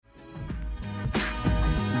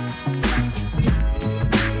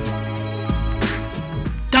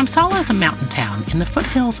Dharamsala is a mountain town in the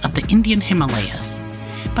foothills of the Indian Himalayas.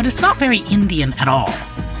 But it's not very Indian at all.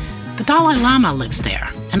 The Dalai Lama lives there,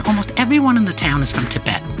 and almost everyone in the town is from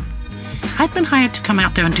Tibet. I'd been hired to come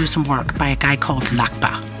out there and do some work by a guy called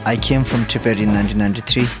Lhakpa. I came from Tibet in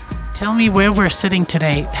 1993. Tell me where we're sitting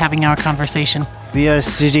today having our conversation. We are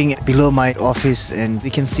sitting below my office and we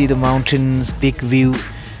can see the mountains, big view,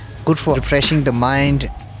 good for refreshing the mind.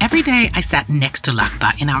 Every day I sat next to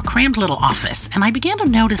Lhakpa in our crammed little office, and I began to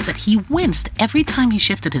notice that he winced every time he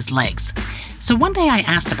shifted his legs. So one day I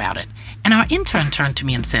asked about it, and our intern turned to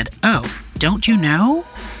me and said, "Oh, don't you know?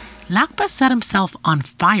 Lhakpa set himself on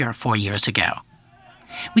fire 4 years ago.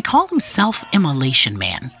 We call him Self-Immolation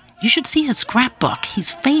Man. You should see his scrapbook. He's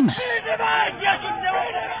famous."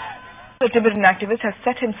 The Tibetan activist has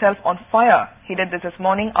set himself on fire. He did this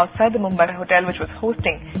morning outside the Mumbai hotel which was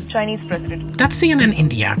hosting Chinese President. That's CNN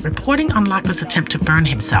India reporting on Lhakpa's attempt to burn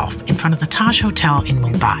himself in front of the Taj Hotel in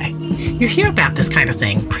Mumbai. You hear about this kind of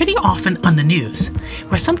thing pretty often on the news,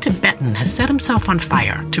 where some Tibetan has set himself on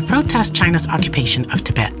fire to protest China's occupation of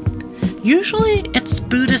Tibet. Usually it's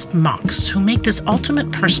Buddhist monks who make this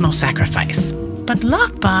ultimate personal sacrifice. But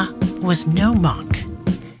Lhakpa was no monk.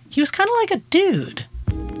 He was kind of like a dude.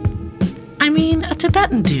 I mean, a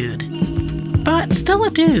Tibetan dude, but still a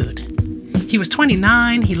dude. He was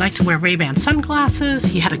 29, he liked to wear Ray-Ban sunglasses,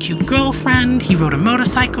 he had a cute girlfriend, he rode a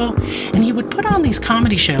motorcycle, and he would put on these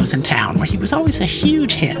comedy shows in town where he was always a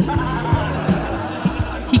huge hit.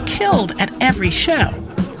 He killed at every show.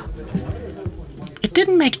 It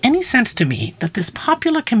didn't make any sense to me that this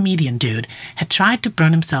popular comedian dude had tried to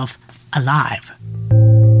burn himself alive.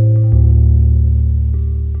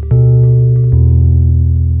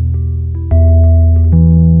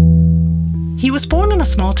 He was born in a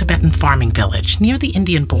small Tibetan farming village near the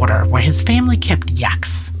Indian border where his family kept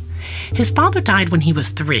yaks. His father died when he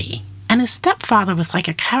was 3, and his stepfather was like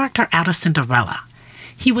a character out of Cinderella.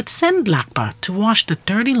 He would send Lhakpa to wash the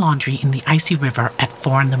dirty laundry in the icy river at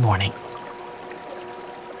 4 a.m.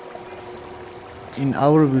 In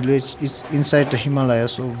our village, it's inside the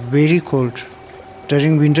Himalayas, so very cold.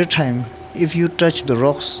 During winter time, if you touch the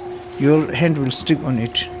rocks, your hand will stick on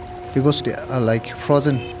it because they are like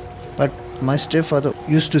frozen. But my stepfather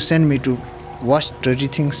used to send me to wash dirty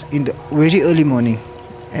things in the very early morning,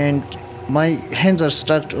 and my hands are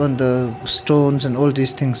stuck on the stones and all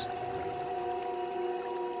these things.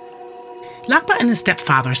 Lhakpa and his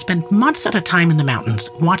stepfather spent months at a time in the mountains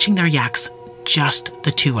watching their yaks, just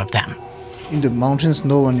the two of them. In the mountains,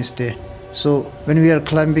 no one is there. So when we are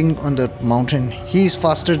climbing on the mountain, he is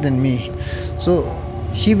faster than me. So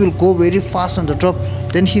he will go very fast on the top.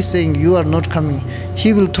 Then he's saying, "You are not coming."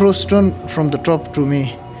 He will throw stone from the top to me.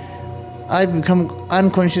 I become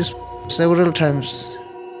unconscious several times.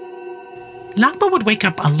 Lhakpa would wake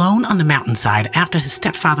up alone on the mountainside after his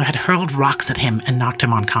stepfather had hurled rocks at him and knocked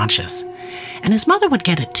him unconscious. And his mother would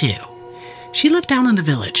get it too. She lived down in the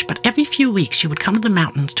village, but every few weeks she would come to the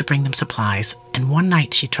mountains to bring them supplies, and one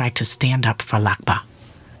night she tried to stand up for Lhakpa.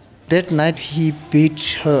 That night he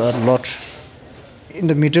beat her a lot. In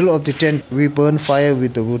the middle of the tent, we burn fire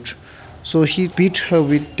with the wood. So he beat her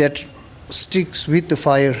with that sticks with the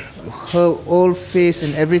fire. Her whole face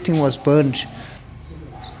and everything was burned.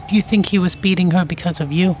 Do you think he was beating her because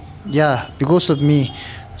of you? Yeah, because of me.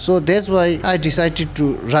 So that's why I decided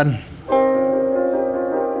to run.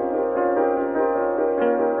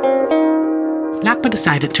 Lhakpa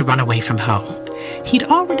decided to run away from home. He'd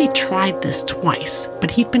already tried this twice,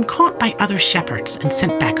 but he'd been caught by other shepherds and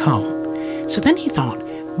sent back home. So then he thought,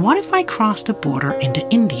 what if I cross the border into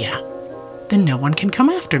India? Then no one can come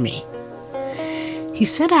after me. He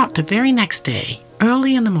set out the very next day,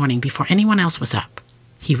 early in the morning before anyone else was up.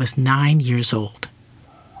 He was 9 years old.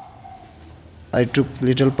 I took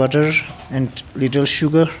little butter and little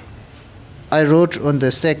sugar. I wrote on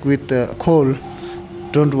the sack with the coal,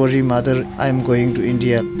 "Don't worry, mother, I'm going to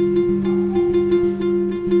India."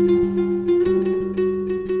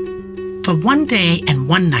 For 1 day and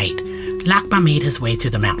 1 night, Lhakpa made his way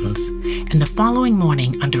through the mountains, and the following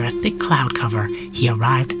morning, under a thick cloud cover, he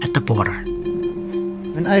arrived at the border.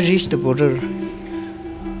 When I reached the border,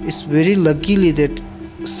 it's very luckily that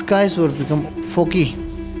skies were become foggy.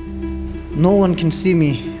 No one can see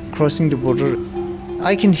me crossing the border.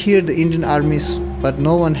 I can hear the Indian armies, but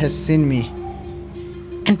no one has seen me.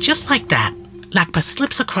 And just like that, Lhakpa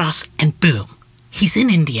slips across and boom, he's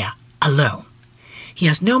in India, alone. He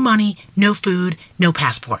has no money, no food, no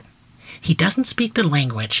passport. He doesn't speak the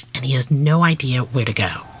language, and he has no idea where to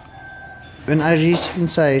go. When I reached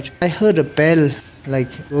inside, I heard a bell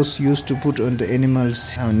like those used to put on the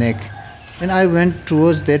animals' neck. When I went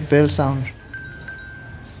towards that bell sound,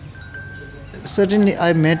 suddenly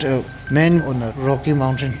I met a man on a rocky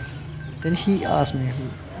mountain. Then he asked me,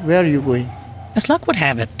 "Where are you going?" As luck would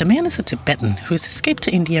have it, the man is a Tibetan who has escaped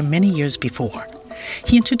to India many years before.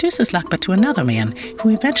 He introduces Lhakpa to another man who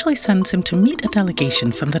eventually sends him to meet a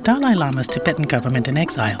delegation from the Dalai Lama's Tibetan government in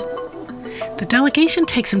exile. The delegation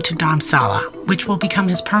takes him to Dharamsala, which will become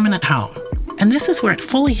his permanent home. And this is where it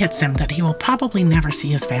fully hits him that he will probably never see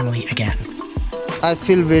his family again. I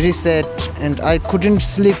feel very sad and I couldn't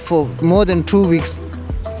sleep for more than 2 weeks.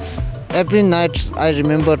 Every night I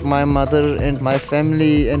remembered my mother and my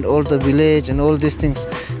family and all the village and all these things.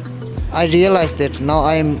 I realized that now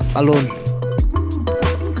I am alone.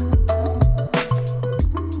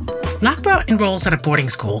 Lhakpa enrolls at a boarding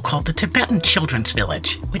school called the Tibetan Children's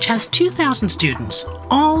Village, which has 2,000 students,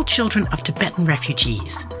 all children of Tibetan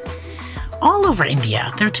refugees. All over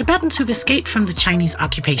India, there are Tibetans who've escaped from the Chinese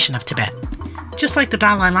occupation of Tibet, just like the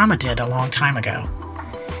Dalai Lama did a long time ago.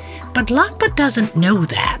 But Lhakpa doesn't know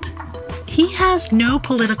that. He has no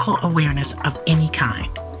political awareness of any kind.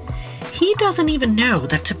 He doesn't even know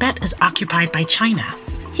that Tibet is occupied by China.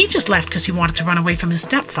 He just left because he wanted to run away from his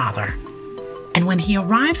stepfather. And when he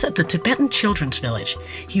arrives at the Tibetan Children's Village,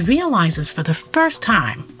 he realizes for the first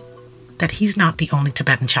time that he's not the only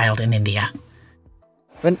Tibetan child in India.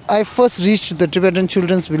 When I first reached the Tibetan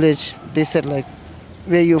Children's Village, they said like,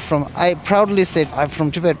 "Where are you from?" I proudly said, "I'm from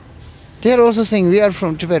Tibet." They are also saying, "We are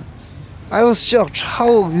from Tibet." I was shocked.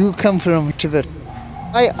 How you come from Tibet?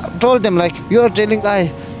 I told them like, "You are telling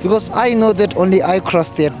lie," because I know that only I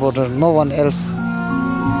crossed that border, no one else.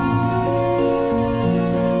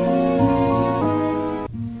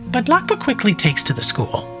 But Lhakpa quickly takes to the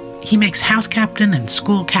school. He makes house captain and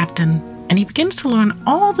school captain, and he begins to learn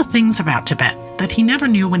all the things about Tibet that he never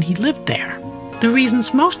knew when he lived there. The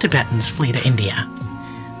reasons most Tibetans flee to India.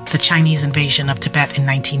 The Chinese invasion of Tibet in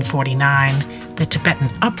 1949, the Tibetan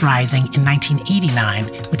uprising in 1989,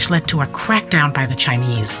 which led to a crackdown by the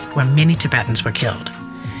Chinese where many Tibetans were killed.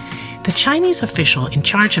 The Chinese official in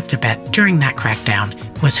charge of Tibet during that crackdown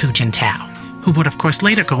was Hu Jintao, who would of course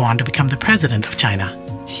later go on to become the president of China.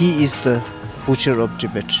 He is the butcher of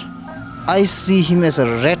Tibet. I see him as a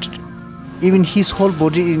rat. Even his whole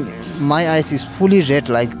body in my eyes is fully red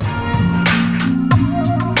like.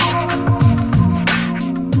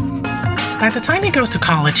 By the time he goes to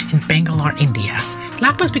college in Bangalore, India,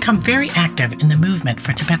 Lhakpa's become very active in the movement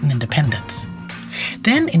for Tibetan independence.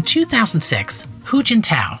 Then in 2006, Hu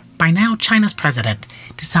Jintao, by now China's president,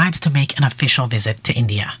 decides to make an official visit to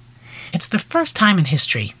India. It's the first time in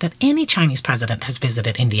history that any Chinese president has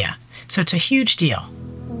visited India, so it's a huge deal.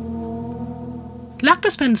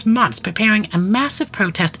 Lhakpa spends months preparing a massive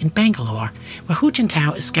protest in Bangalore, where Hu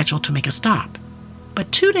Jintao is scheduled to make a stop.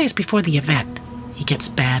 But 2 days before the event, he gets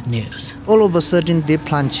bad news. All of a sudden, their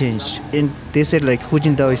plan changed. And they said like, Hu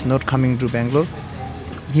Jintao is not coming to Bangalore.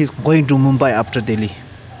 He's going to Mumbai after Delhi.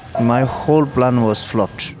 My whole plan was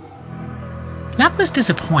flopped. Lhakpa is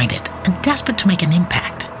disappointed and desperate to make an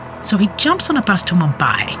impact. So he jumps on a bus to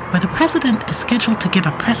Mumbai, where the president is scheduled to give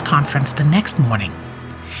a press conference the next morning.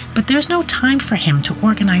 But there's no time for him to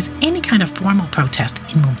organize any kind of formal protest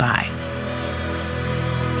in Mumbai.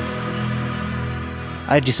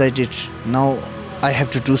 I decided now I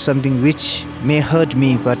have to do something which may hurt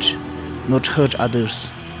me but not hurt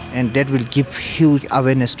others. And that will give huge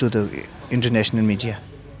awareness to the international media.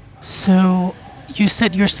 So you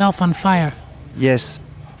set yourself on fire? Yes.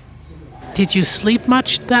 Did you sleep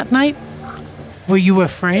much that night? Were you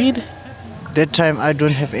afraid? That time I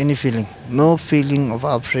don't have any feeling. No feeling of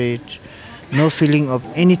afraid, no feeling of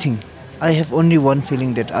anything. I have only one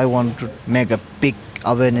feeling that I want to make a big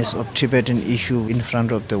awareness of Tibetan issue in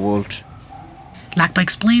front of the world. Lhakpa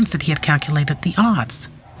explains that he had calculated the odds.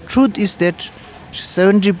 Truth is that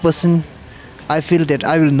 70% I feel that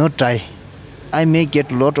I will not die. I may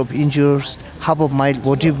get a lot of injuries, half of my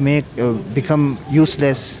body may become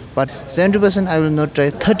useless, but 70% I will not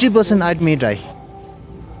die, 30% I may die.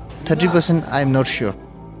 30% I am not sure.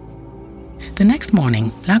 The next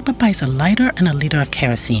morning, Lhakpa buys a lighter and a liter of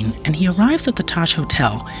kerosene, and he arrives at the Taj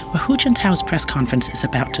Hotel, where Hu Jintao's press conference is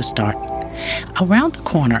about to start. Around the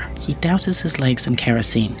corner, he douses his legs in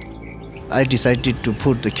kerosene. I decided to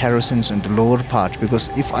put the kerosene on the lower part, because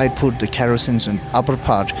if I put the kerosene on the upper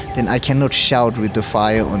part, then I cannot shout with the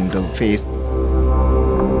fire on the face.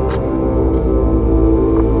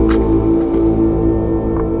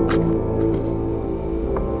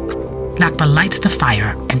 Lhakpa lights the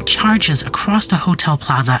fire and charges across the hotel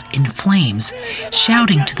plaza in flames,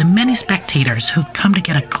 shouting to the many spectators who've come to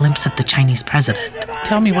get a glimpse of the Chinese president.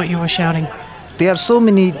 Tell me what you were shouting. There are so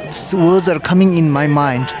many words are coming in my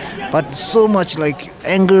mind, but so much like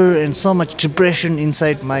anger and so much depression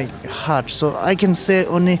inside my heart. So I can say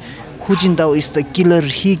only Hu Jintao is the killer.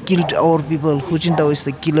 He killed our people. Hu Jintao is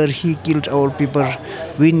the killer. He killed our people.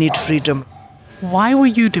 We need freedom. Why were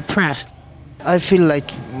you depressed? I feel like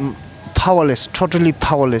powerless, totally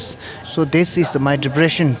powerless. So this is my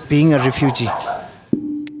depression, being a refugee.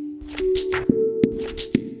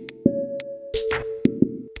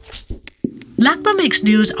 Lhakpa makes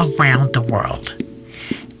news around the world.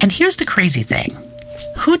 And here's the crazy thing.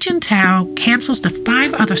 Hu Jintao cancels the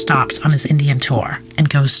 5 other stops on his Indian tour and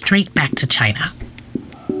goes straight back to China.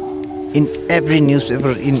 In every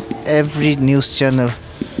newspaper, in every news channel,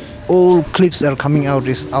 all clips are coming out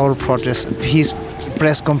is our protest. His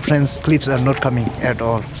press conference clips are not coming at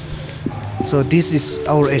all. So this is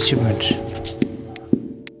our achievement.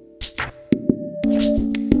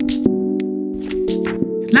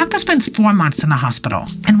 Lhakpa spends 4 months in the hospital,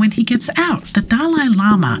 and when he gets out, the Dalai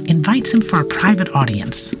Lama invites him for a private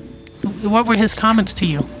audience. What were his comments to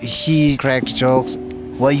you? He cracked jokes.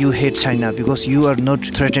 Why you hate China? Because you are not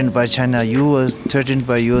threatened by China. You were threatened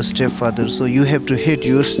by your stepfather, so you have to hate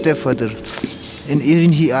your stepfather. And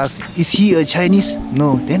even he asked, is he a Chinese?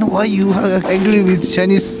 No. Then why you are angry with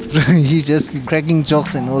Chinese? He just cracking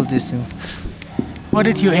jokes and all these things. What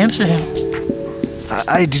did you answer him?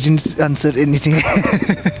 I didn't answer anything.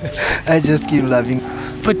 I just keep laughing.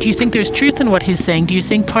 But do you think there's truth in what he's saying? Do you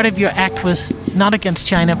think part of your act was not against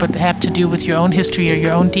China, but had to do with your own history or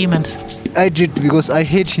your own demons? I did because I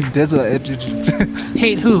hate him. That's why I did.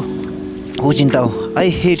 Hate who? Hu Jintao. I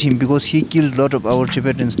hate him because he killed a lot of our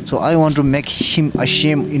Tibetans. So I want to make him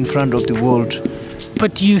ashamed in front of the world.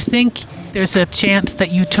 But do you think there's a chance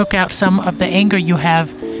that you took out some of the anger you have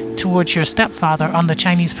towards your stepfather on the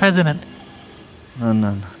Chinese president?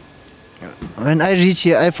 No. When I reached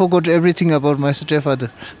here, I forgot everything about my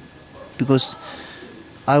stepfather because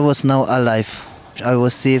I was now alive. I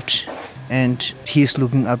was saved, and he's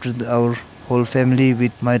looking after our whole family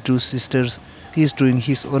with my 2 sisters. He's doing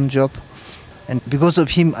his own job, and because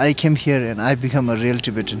of him, I came here and I become a real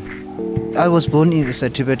Tibetan. I was born as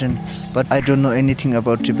a Tibetan, but I don't know anything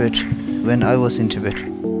about Tibet when I was in Tibet.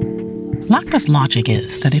 Lhakpa's logic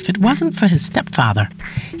is that if it wasn't for his stepfather,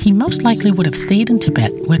 he most likely would have stayed in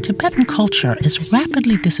Tibet, where Tibetan culture is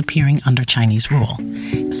rapidly disappearing under Chinese rule.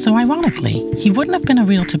 So ironically, he wouldn't have been a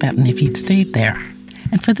real Tibetan if he'd stayed there.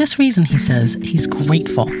 And for this reason, he says, he's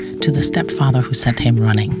grateful to the stepfather who sent him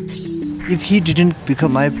running. If he didn't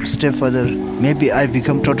become my stepfather, maybe I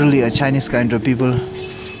become totally a Chinese kind of people.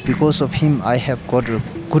 Because of him, I have got a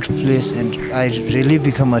good place and I really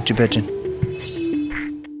become a Tibetan.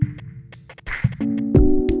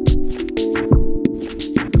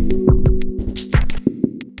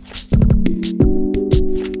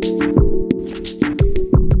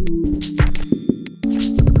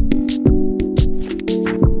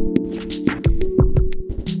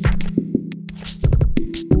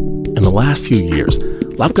 In the last few years,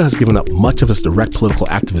 Lhakpa has given up much of his direct political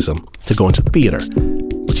activism to go into theater,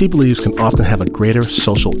 which he believes can often have a greater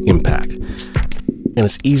social impact. And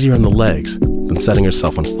it's easier on the legs than setting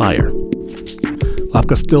yourself on fire.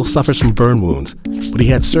 Lhakpa still suffers from burn wounds, but he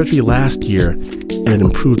had surgery last year and it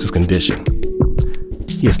improved his condition.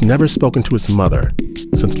 He has never spoken to his mother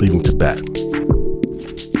since leaving Tibet.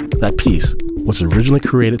 That piece was originally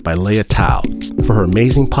created by Lea Thau for her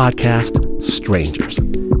amazing podcast, Strangers.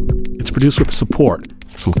 It's produced with support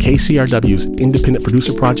from KCRW's Independent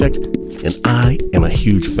Producer Project, and I am a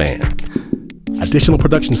huge fan. Additional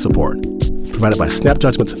production support provided by Snap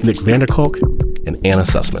Judgment's Nick Vanderkolk and Anna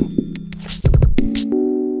Sussman.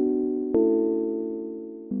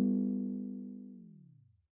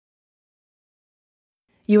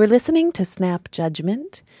 You are listening to Snap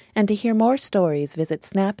Judgment, and to hear more stories, visit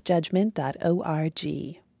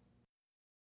snapjudgment.org.